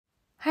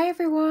Hi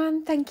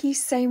everyone, thank you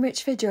so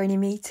much for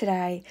joining me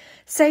today.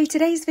 So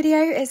today's video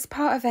is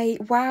part of a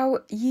Wow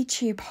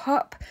YouTube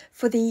hop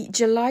for the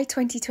July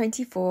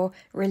 2024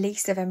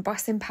 release of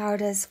embossing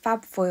powders,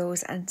 fab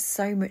foils and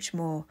so much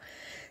more.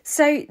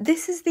 So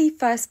this is the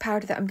first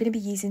powder that I'm going to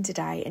be using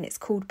today and it's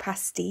called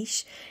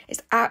Pastiche.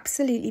 It's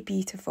absolutely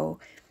beautiful.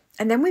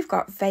 And then we've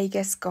got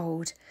Vegas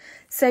Gold.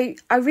 So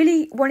I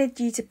really wanted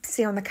you to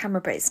see on the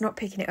camera, but it's not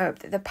picking it up,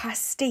 that the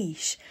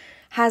Pastiche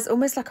has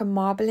almost like a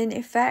marbling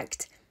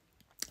effect.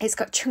 It's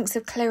got chunks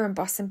of clear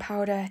embossing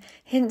powder,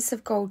 hints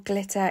of gold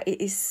glitter. It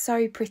is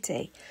so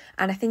pretty.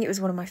 And I think it was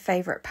one of my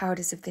favourite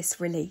powders of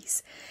this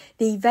release.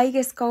 The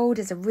Vegas Gold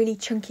is a really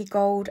chunky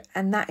gold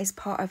and that is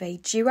part of a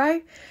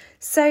duo.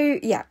 So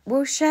yeah,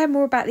 we'll share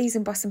more about these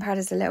embossing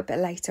powders a little bit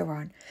later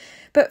on.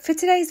 But for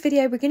today's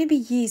video, we're going to be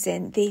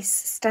using this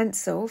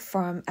stencil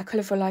from A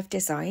Colourful Life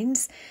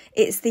Designs.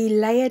 It's the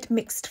Layered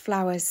Mixed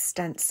Flowers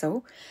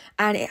stencil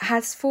and it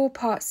has 4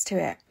 parts to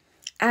it.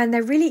 And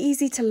they're really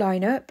easy to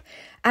line up.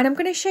 And I'm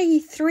going to show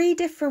you 3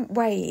 different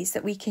ways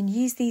that we can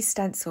use these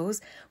stencils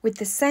with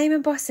the same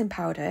embossing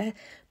powder,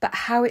 but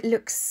how it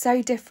looks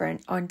so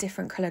different on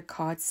different coloured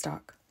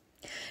cardstock.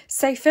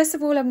 So first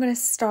of all, I'm going to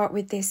start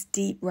with this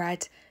deep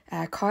red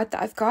card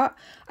that I've got.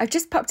 I've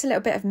just popped a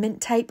little bit of mint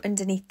tape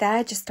underneath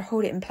there just to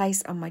hold it in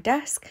place on my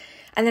desk.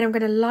 And then I'm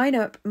going to line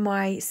up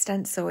my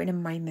stencil in a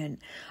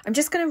moment. I'm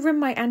just going to run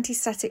my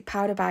anti-static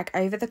powder bag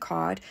over the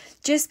card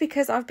just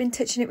because I've been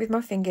touching it with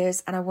my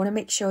fingers and I want to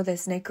make sure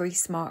there's no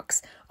grease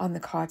marks on the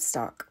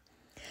cardstock.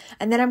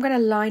 And then I'm going to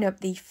line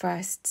up the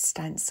first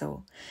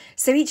stencil.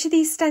 So each of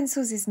these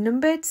stencils is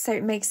numbered, so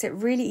it makes it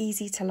really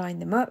easy to line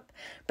them up.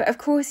 But of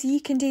course, you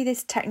can do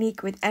this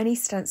technique with any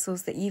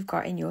stencils that you've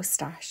got in your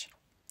stash.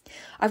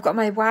 I've got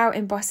my Wow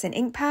embossing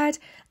ink pad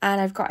and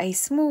I've got a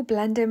small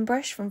blending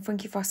brush from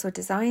Funky Fossil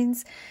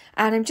Designs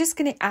and I'm just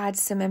going to add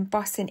some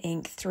embossing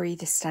ink through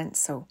the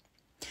stencil.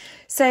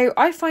 So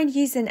I find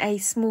using a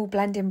small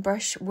blending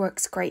brush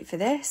works great for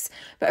this,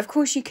 but of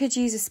course you could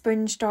use a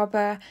sponge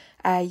dauber,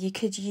 you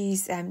could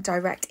use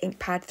direct ink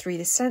pad through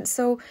the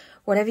stencil,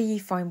 whatever you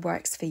find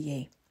works for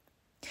you.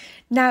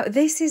 Now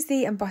this is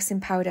the embossing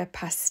powder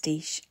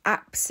Pastiche,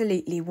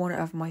 absolutely one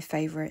of my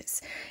favourites.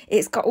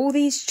 It's got all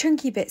these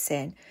chunky bits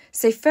in.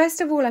 So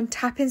first of all I'm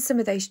tapping some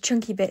of those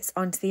chunky bits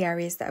onto the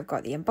areas that I've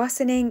got the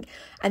embossing ink,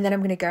 and then I'm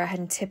going to go ahead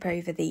and tip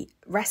over the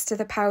rest of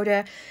the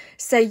powder.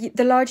 So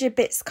the larger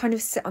bits kind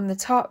of sit on the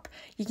top.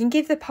 You can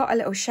give the pot a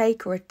little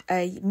shake or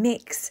a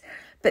mix,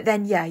 but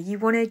then yeah, you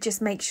want to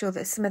just make sure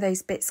that some of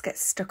those bits get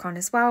stuck on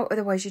as well,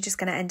 otherwise you're just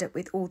going to end up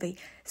with all the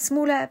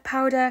smaller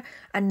powder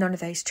and none of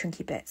those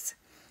chunky bits.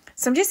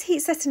 So I'm just heat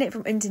setting it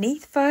from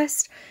underneath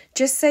first,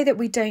 just so that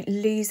we don't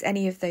lose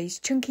any of those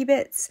chunky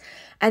bits.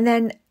 And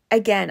then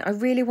again, I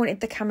really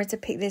wanted the camera to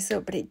pick this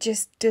up, but it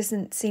just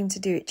doesn't seem to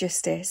do it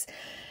justice.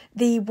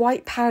 The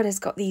white powder's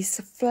got these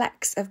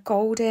flecks of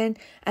gold in,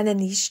 and then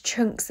these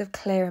chunks of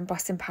clear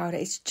embossing powder.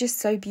 It's just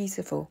so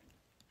beautiful.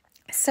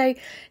 So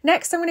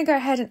next I'm going to go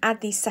ahead and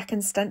add the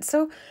second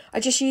stencil. I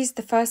just used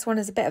the first one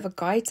as a bit of a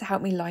guide to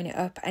help me line it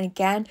up, and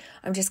again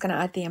I'm just going to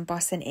add the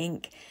embossing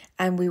ink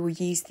and we will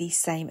use the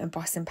same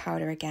embossing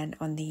powder again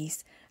on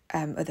these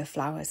other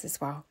flowers as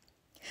well.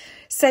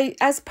 So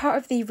as part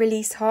of the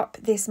release hop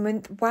this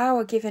month, Wow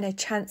are given a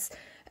chance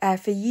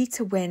for you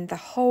to win the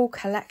whole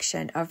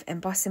collection of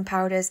embossing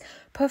powders,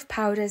 puff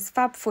powders,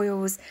 fab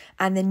foils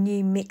and the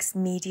new mixed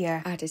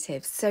media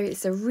additives. So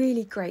it's a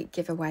really great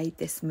giveaway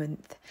this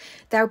month.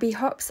 There'll be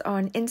hops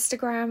on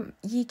Instagram,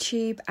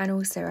 YouTube and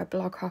also a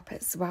blog hop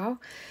as well.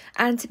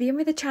 And to be in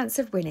with a chance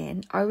of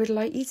winning, I would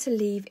like you to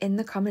leave in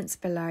the comments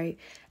below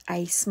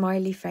a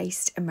smiley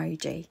faced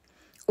emoji.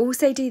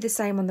 Also do the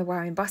same on the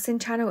Wow Embossing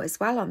channel as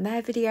well on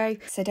their video,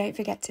 so don't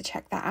forget to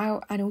check that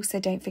out, and also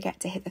don't forget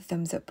to hit the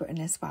thumbs up button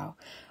as well.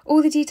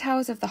 All the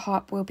details of the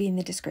hop will be in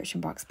the description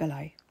box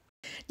below.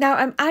 Now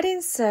I'm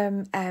adding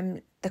some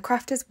the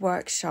Crafter's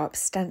Workshop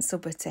stencil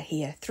butter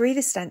here through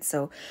the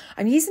stencil.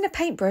 I'm using a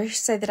paintbrush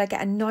so that I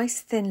get a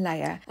nice thin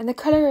layer, and the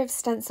colour of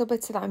stencil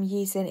butter that I'm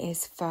using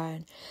is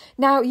Fern.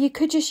 Now you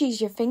could just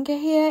use your finger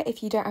here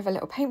if you don't have a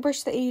little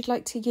paintbrush that you'd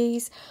like to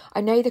use.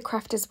 I know the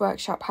Crafter's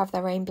Workshop have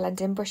their own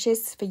blending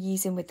brushes for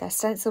using with their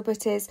stencil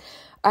butters,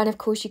 and of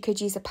course you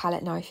could use a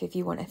palette knife if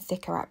you want a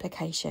thicker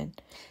application.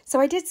 So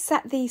I did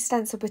set the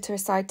stencil butter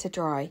aside to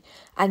dry,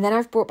 and then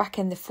I've brought back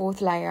in the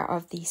 4th layer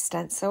of the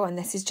stencil, and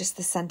this is just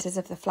the centres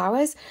of the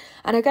flowers.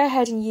 And I go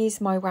ahead and use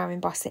my Wow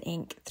embossing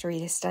ink through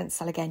the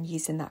stencil again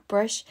using that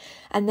brush,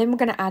 and then we're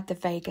going to add the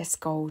Vegas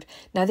Gold.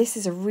 Now this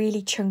is a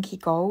really chunky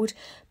gold,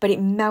 but it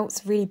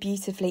melts really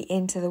beautifully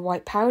into the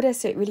white powder,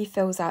 so it really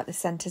fills out the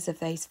centres of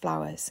those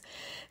flowers.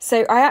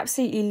 So I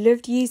absolutely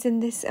loved using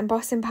this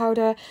embossing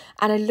powder,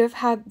 and I love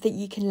how that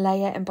you can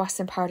layer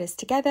embossing powders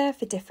together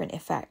for different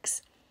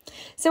effects.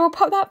 So I'll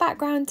pop that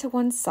background to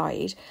one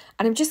side,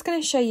 and I'm just going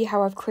to show you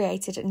how I've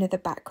created another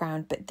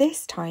background, but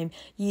this time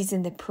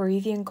using the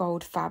Peruvian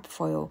gold fab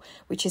foil,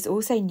 which is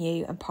also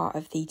new and part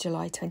of the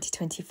July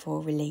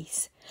 2024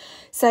 release.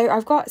 So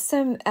I've got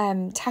some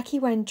Tacky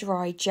when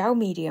dry gel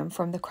medium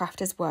from the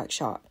Crafters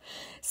Workshop.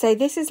 So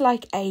this is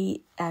like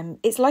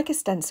it's like a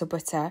stencil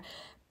butter,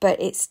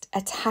 but it's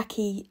a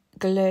tacky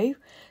glue.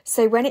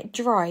 So when it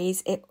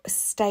dries, it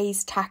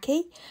stays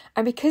tacky,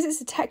 and because it's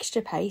a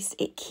texture paste,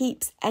 it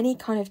keeps any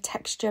kind of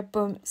texture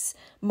bumps,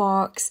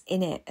 marks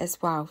in it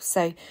as well.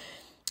 So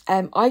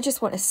I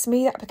just want a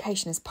smooth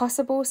application as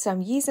possible, so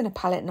I'm using a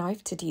palette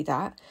knife to do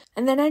that,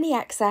 and then any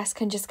excess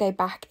can just go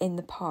back in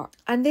the pot.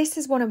 And this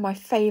is one of my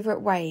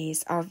favourite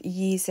ways of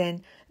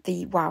using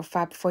the Wow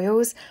Fab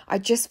foils. I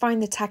just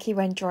find the Tacky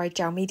when dry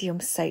gel medium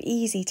so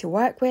easy to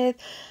work with,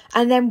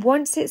 and then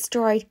once it's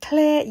dried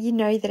clear, you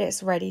know that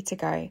it's ready to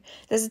go.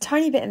 There's a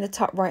tiny bit in the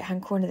top right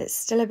hand corner that's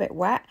still a bit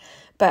wet,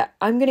 but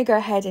I'm going to go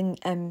ahead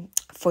and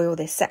foil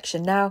this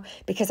section now,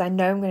 because I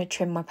know I'm going to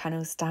trim my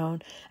panels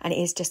down, and it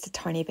is just a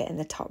tiny bit in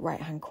the top right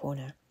hand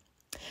corner.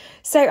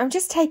 So I'm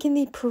just taking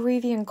the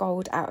Peruvian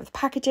gold out of the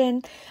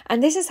packaging,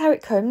 and this is how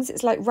it comes.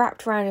 It's like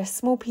wrapped around a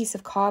small piece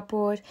of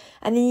cardboard,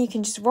 and then you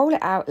can just roll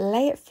it out,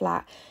 lay it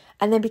flat,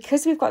 and then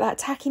because we've got that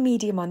tacky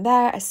medium on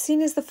there, as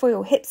soon as the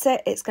foil hits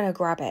it, it's going to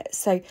grab it.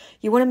 So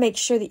you want to make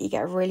sure that you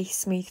get a really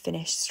smooth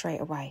finish straight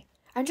away.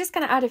 I'm just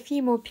going to add a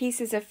few more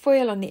pieces of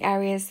foil on the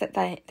areas that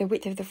the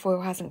width of the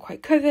foil hasn't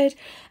quite covered.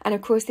 And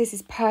of course, this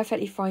is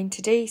perfectly fine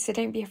to do, so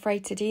don't be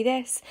afraid to do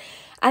this.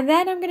 And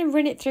then I'm going to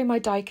run it through my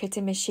die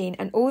cutting machine.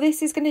 And all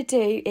this is going to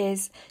do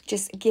is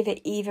just give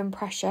it even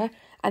pressure,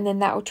 and then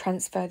that will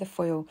transfer the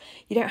foil.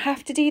 You don't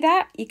have to do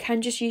that. You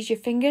can just use your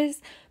fingers.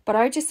 But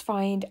I just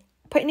find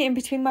putting it in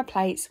between my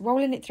plates,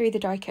 rolling it through the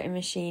die cutting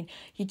machine,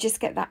 you just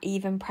get that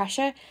even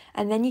pressure,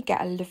 and then you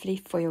get a lovely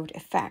foiled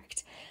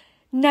effect.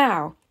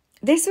 Now,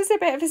 this was a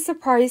bit of a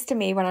surprise to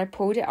me when I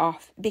pulled it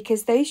off,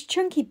 because those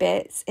chunky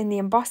bits in the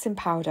embossing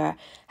powder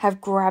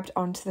have grabbed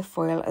onto the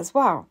foil as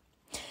well.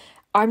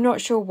 I'm not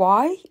sure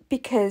why,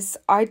 because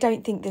I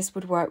don't think this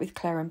would work with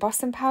clear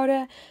embossing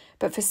powder,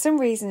 but for some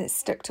reason it's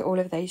stuck to all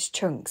of those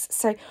chunks.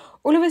 So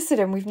all of a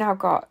sudden we've now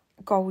got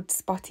gold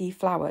spotty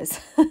flowers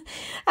and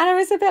I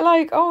was a bit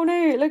like, oh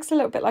no, it looks a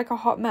little bit like a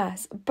hot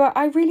mess. But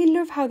I really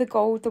love how the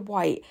gold, the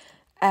white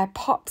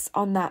pops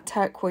on that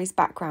turquoise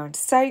background,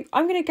 so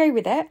I'm going to go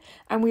with it,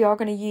 and we are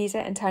going to use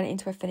it and turn it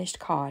into a finished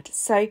card.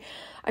 So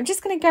I'm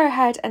just going to go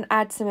ahead and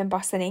add some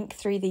embossing ink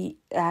through the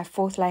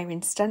fourth layer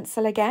in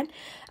Stencil again,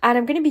 and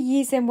I'm going to be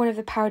using one of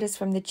the powders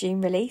from the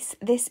June release.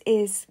 This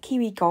is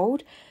Kiwi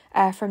Gold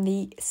from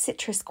the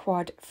Citrus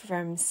Quad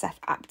from Seth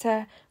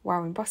Apter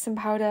Wow Embossing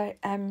Powder.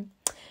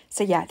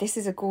 So yeah, this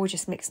is a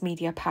gorgeous mixed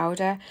media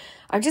powder.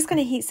 I'm just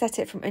going to heat set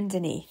it from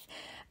underneath,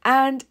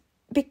 and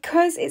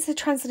because it's a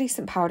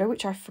translucent powder,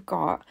 which I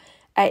forgot,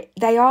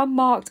 they are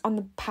marked on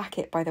the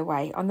packet, by the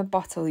way. On the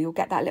bottle, you'll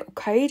get that little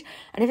code.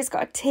 And if it's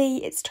got a T,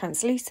 it's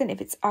translucent. If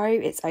it's O,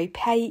 it's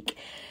opaque.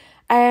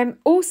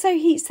 Also,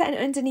 heat setting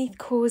underneath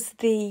caused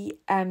the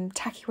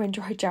Tacky when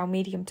dry gel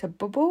medium to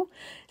bubble.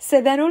 So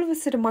then all of a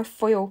sudden, my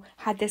foil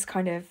had this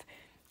kind of,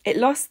 it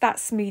lost that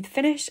smooth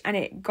finish, and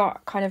it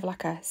got kind of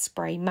like a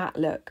spray matte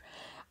look.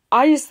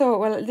 I just thought,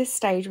 well, at this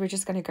stage, we're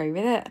just going to go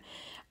with it.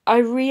 I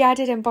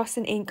re-added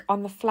embossing ink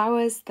on the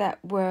flowers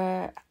that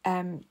were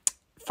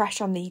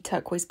fresh on the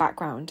turquoise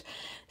background.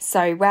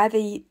 So where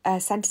the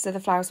centres of the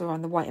flowers were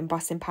on the white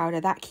embossing powder,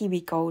 that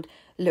Kiwi Gold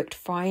looked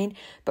fine.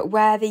 But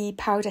where the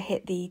powder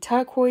hit the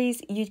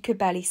turquoise, you could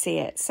barely see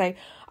it. So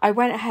I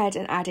went ahead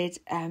and added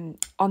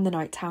on the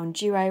Nighttown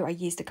Duo, I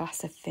used a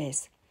glass of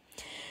fizz.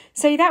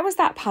 So that was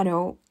that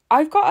panel.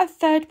 I've got a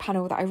third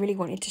panel that I really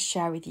wanted to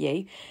share with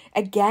you.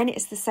 Again,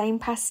 it's the same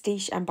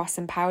Pastiche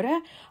embossing powder.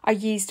 I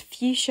used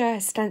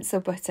Fuchsia stencil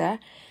butter.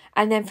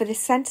 And then for the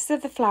centres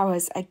of the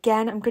flowers,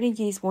 again, I'm going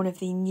to use one of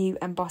the new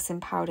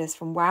embossing powders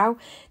from Wow.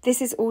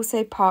 This is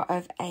also part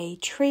of a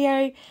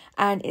trio,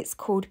 and it's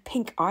called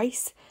Pink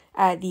Ice,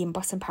 the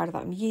embossing powder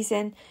that I'm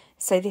using.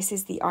 So this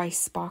is the Ice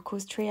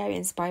Sparkles trio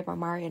inspired by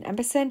Mario and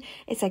Embossing.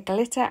 It's a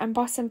glitter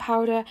embossing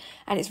powder,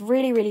 and it's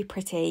really, really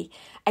pretty.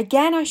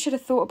 Again, I should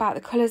have thought about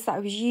the colours that I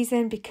was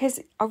using, because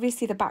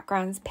obviously the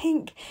background's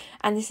pink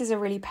and this is a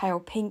really pale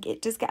pink.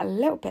 It does get a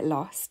little bit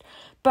lost,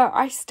 but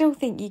I still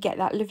think you get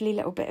that lovely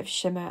little bit of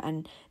shimmer,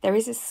 and there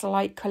is a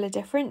slight colour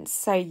difference,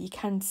 so you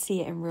can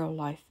see it in real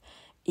life,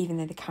 even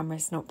though the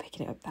camera's not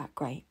picking it up that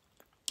great.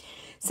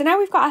 So now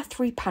we've got our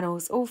 3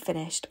 panels all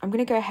finished. I'm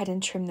going to go ahead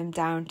and trim them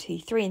down to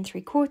 3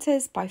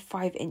 3/4 by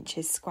 5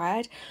 inches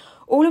squared.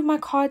 All of my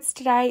cards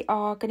today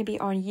are going to be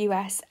on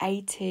US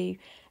A2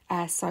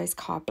 size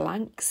card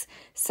blanks.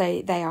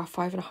 So they are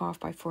 5.5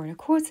 by 4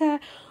 1/4.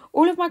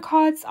 All of my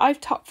cards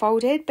I've top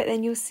folded, but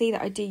then you'll see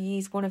that I do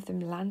use one of them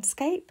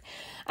landscape.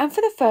 And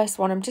for the first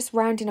one, I'm just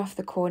rounding off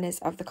the corners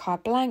of the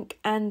card blank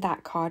and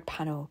that card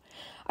panel.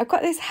 I've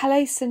got this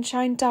Hello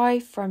Sunshine die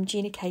from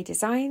Gina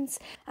Designs,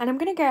 and I'm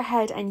going to go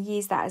ahead and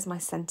use that as my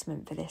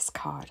sentiment for this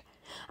card.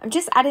 I'm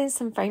just adding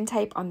some foam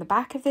tape on the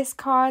back of this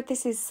card.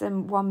 This is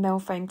some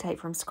 1mm foam tape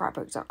from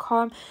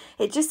scrapbook.com.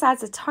 It just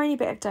adds a tiny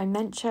bit of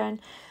dimension.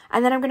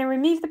 And then I'm going to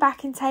remove the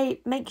backing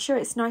tape, make sure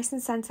it's nice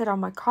and centered on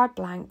my card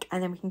blank,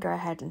 and then we can go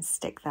ahead and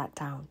stick that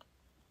down.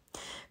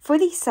 For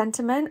the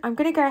sentiment, I'm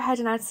going to go ahead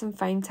and add some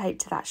foam tape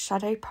to that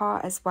shadow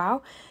part as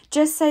well,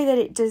 just so that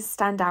it does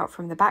stand out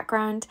from the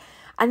background.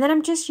 And then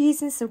I'm just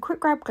using some quick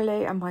grab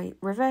glue and my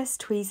reverse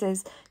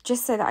tweezers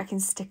just so that I can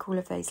stick all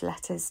of those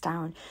letters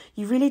down.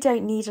 You really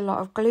don't need a lot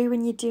of glue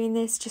when you're doing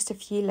this, just a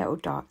few little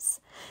dots.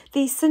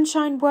 The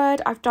sunshine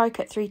word I've die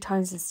cut 3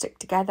 times and stuck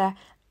together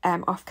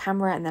off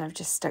camera, and then I've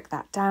just stuck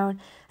that down.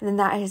 And then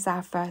that is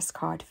our first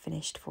card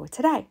finished for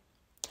today.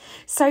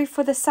 So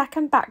for the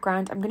second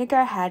background, I'm going to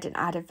go ahead and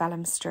add a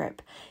vellum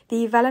strip.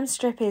 The vellum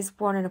strip is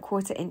 1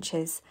 1/4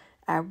 inches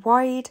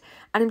wide,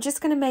 and I'm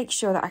just going to make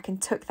sure that I can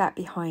tuck that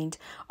behind.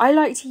 I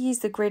like to use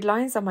the grid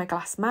lines on my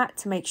glass mat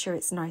to make sure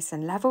it's nice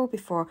and level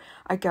before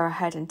I go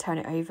ahead and turn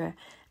it over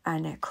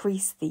and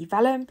crease the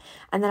vellum,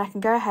 and then I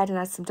can go ahead and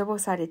add some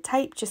double-sided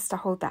tape just to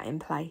hold that in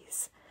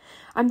place.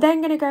 I'm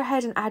then going to go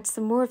ahead and add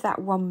some more of that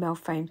 1mm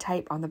foam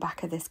tape on the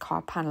back of this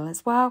card panel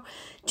as well,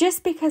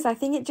 just because I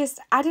think it just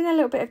adding a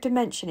little bit of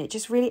dimension, it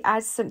just really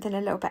adds something a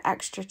little bit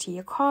extra to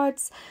your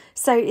cards.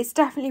 So it's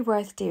definitely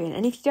worth doing.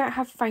 And if you don't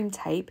have foam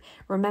tape,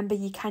 remember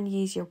you can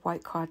use your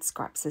white card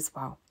scraps as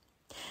well.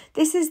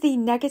 This is the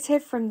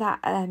negative from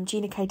that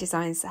Gina K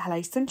Designs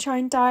Hello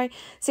Sunshine die.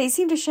 So it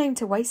seemed a shame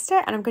to waste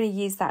it, and I'm going to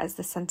use that as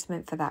the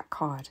sentiment for that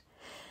card.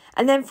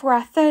 And then for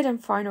our third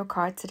and final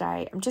card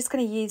today, I'm just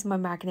going to use my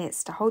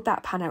magnets to hold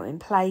that panel in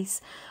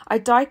place. I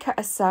die cut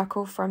a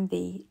circle from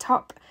the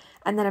top,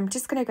 and then I'm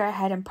just going to go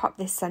ahead and pop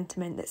this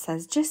sentiment that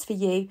says just for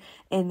you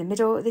in the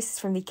middle. This is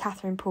from the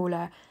Catherine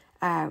Paula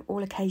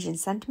All Occasion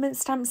Sentiment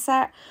stamp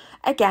set.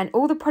 Again,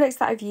 all the products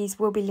that I've used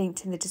will be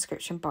linked in the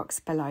description box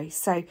below,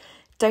 so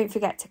don't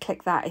forget to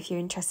click that if you're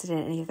interested in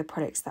any of the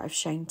products that I've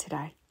shown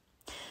today.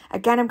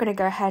 Again, I'm going to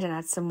go ahead and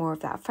add some more of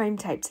that foam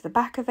tape to the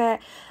back of it.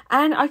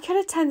 And I could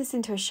have turned this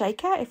into a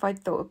shaker if I'd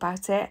thought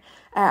about it.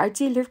 I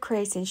do love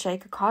creating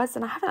shaker cards,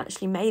 and I haven't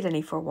actually made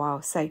any for a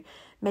while, so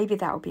maybe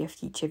that will be a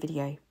future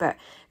video. But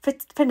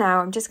for now,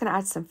 I'm just going to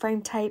add some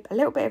foam tape, a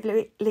little bit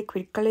of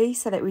liquid glue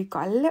so that we've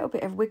got a little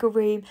bit of wiggle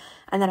room,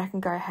 and then I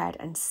can go ahead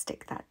and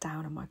stick that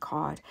down on my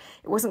card.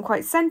 It wasn't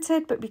quite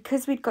centered, but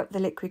because we'd got the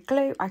liquid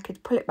glue, I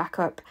could pull it back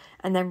up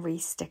and then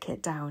re-stick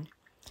it down.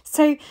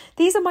 So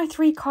these are my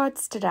 3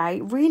 cards today,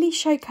 really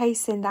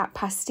showcasing that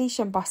pastiche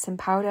embossing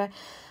powder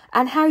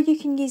and how you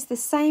can use the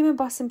same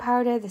embossing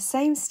powder, the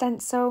same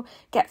stencil,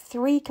 get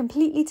 3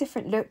 completely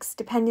different looks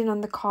depending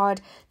on the card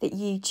that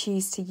you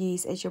choose to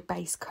use as your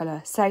base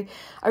colour. So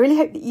I really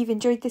hope that you've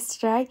enjoyed this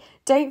today.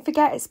 Don't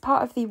forget it's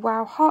part of the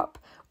Wow Hop.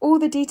 All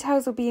the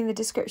details will be in the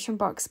description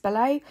box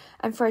below,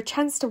 and for a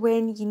chance to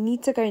win, you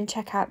need to go and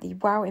check out the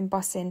Wow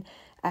Embossing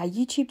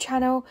YouTube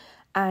channel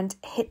and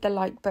hit the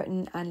like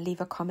button and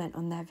leave a comment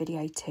on their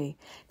video too.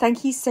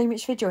 Thank you so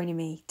much for joining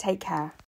me. Take care.